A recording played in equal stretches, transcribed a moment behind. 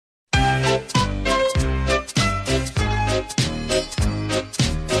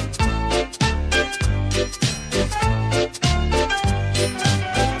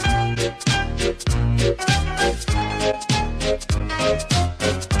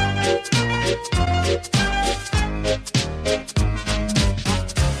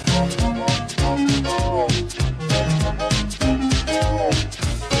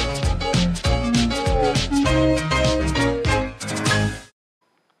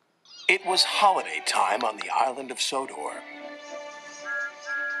It was holiday time on the island of Sodor.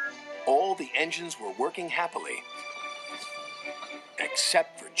 All the engines were working happily,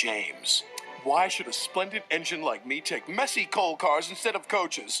 except for James. Why should a splendid engine like me take messy coal cars instead of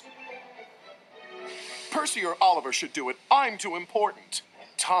coaches? Percy or Oliver should do it. I'm too important.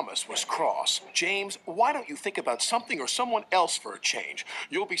 Thomas was cross. James, why don't you think about something or someone else for a change?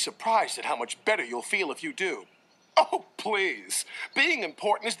 You'll be surprised at how much better you'll feel if you do. Oh, please. Being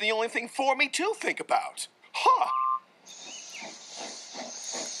important is the only thing for me to think about. Huh.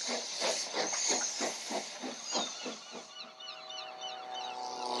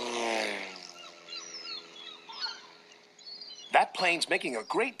 That plane's making a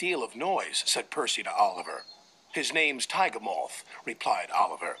great deal of noise, said Percy to Oliver. His name's Tiger Moth, replied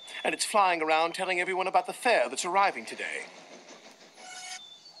Oliver, and it's flying around telling everyone about the fair that's arriving today.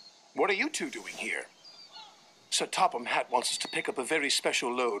 What are you two doing here? Sir Topham Hatt wants us to pick up a very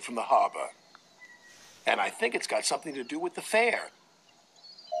special load from the harbor. And I think it's got something to do with the fair.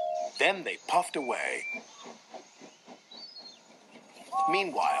 Then they puffed away.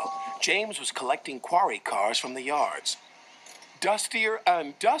 Meanwhile, James was collecting quarry cars from the yards. Dustier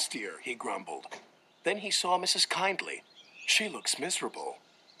and dustier, he grumbled. Then he saw Mrs. Kindly. She looks miserable.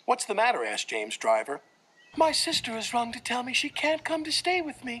 What's the matter? Asked James' driver. My sister has rung to tell me she can't come to stay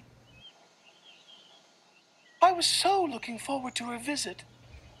with me. I was so looking forward to her visit.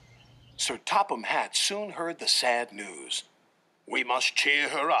 Sir Topham Hatt soon heard the sad news. We must cheer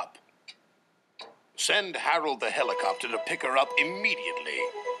her up. Send Harold the helicopter to pick her up immediately.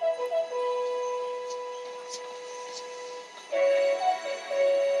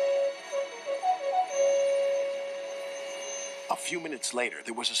 A few minutes later,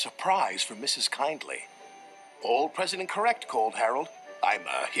 there was a surprise from Mrs. Kindly. All present and correct, called Harold. I'm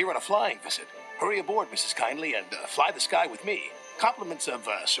here on a flying visit. Hurry aboard, Mrs. Kindly, and fly the sky with me. Compliments of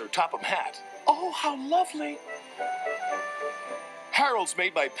Sir Topham Hatt. Oh, how lovely. Harold's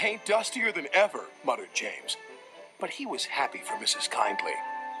made my paint dustier than ever, muttered James. But he was happy for Mrs. Kindly.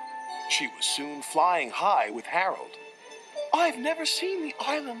 She was soon flying high with Harold. I've never seen the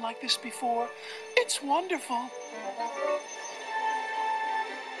island like this before. It's wonderful.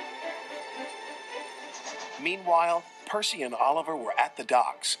 Meanwhile, Percy and Oliver were at the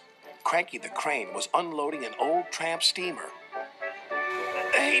docks. Cranky the Crane was unloading an old tramp steamer.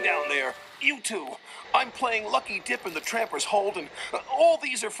 Hey down there, you two. I'm playing Lucky Dip in the Tramper's Hold, and all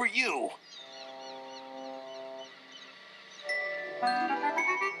these are for you.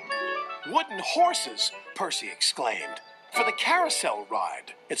 Wooden horses, Percy exclaimed. For the carousel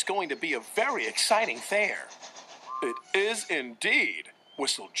ride. It's going to be a very exciting fair. It is indeed,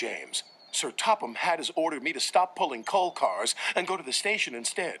 whistled James. Sir Topham Hatt has ordered me to stop pulling coal cars and go to the station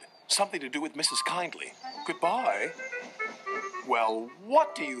instead. Something to do with Mrs. Kindly. Goodbye. Well,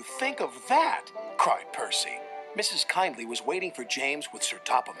 what do you think of that? Cried Percy. Mrs. Kindly was waiting for James with Sir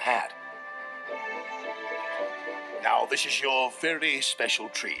Topham Hatt. Now this is your very special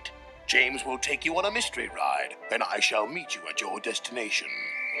treat. James will take you on a mystery ride, and I shall meet you at your destination.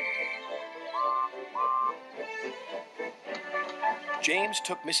 James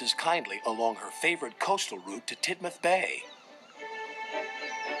took Mrs. Kindly along her favorite coastal route to Tidmouth Bay.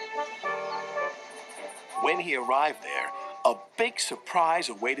 When he arrived there, a big surprise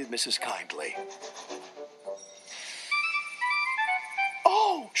awaited Mrs. Kindly.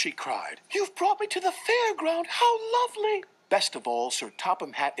 Oh, she cried, you've brought me to the fairground. How lovely! Best of all, Sir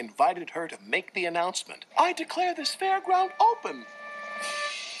Topham Hatt invited her to make the announcement. I declare this fairground open.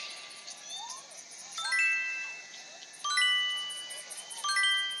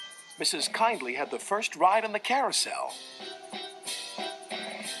 Mrs. Kindly had the first ride on the carousel.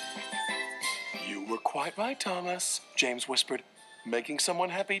 You were quite right, Thomas, James whispered. Making someone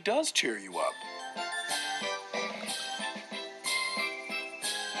happy does cheer you up.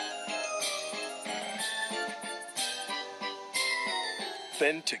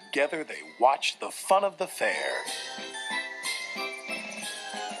 Then together they watched the fun of the fair.